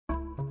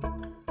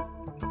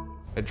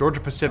At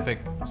Georgia Pacific,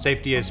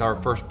 safety is our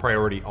first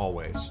priority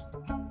always.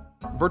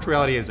 Virtual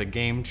reality is a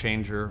game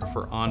changer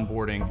for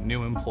onboarding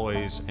new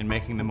employees and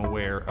making them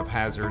aware of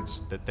hazards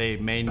that they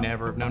may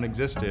never have known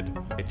existed.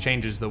 It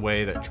changes the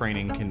way that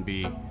training can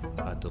be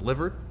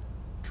delivered,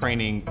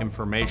 training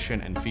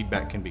information and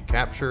feedback can be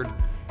captured,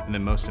 and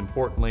then most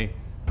importantly,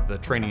 the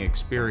training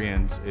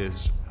experience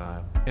is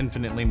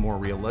infinitely more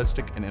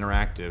realistic and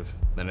interactive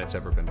than it's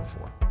ever been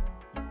before.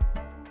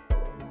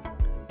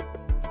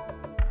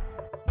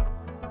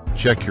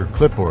 Check your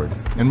clipboard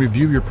and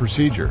review your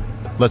procedure.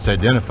 Let's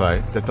identify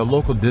that the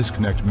local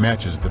disconnect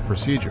matches the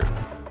procedure.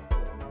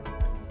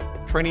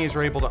 Trainees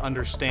are able to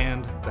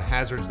understand the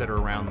hazards that are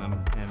around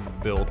them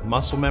and build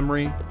muscle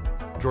memory.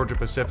 Georgia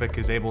Pacific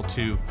is able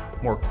to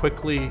more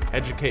quickly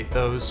educate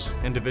those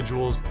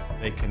individuals.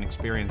 They can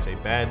experience a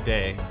bad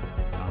day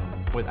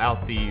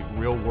without the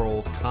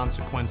real-world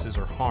consequences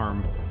or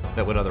harm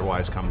that would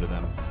otherwise come to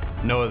them.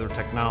 No other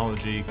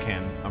technology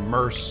can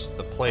immerse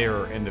the player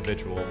or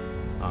individual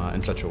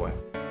in such a way.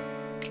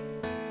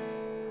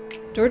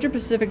 Georgia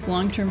Pacific's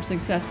long-term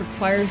success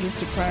requires us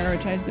to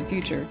prioritize the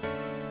future.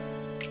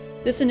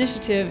 This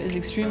initiative is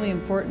extremely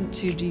important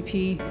to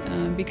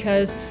GP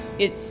because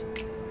it's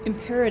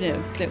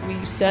imperative that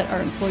we set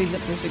our employees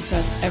up for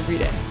success every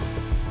day.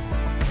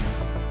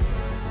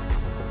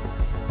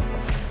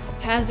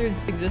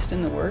 Hazards exist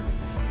in the work,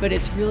 but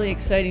it's really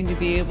exciting to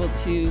be able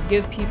to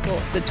give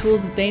people the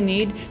tools that they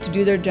need to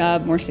do their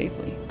job more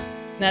safely.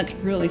 That's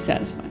really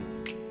satisfying.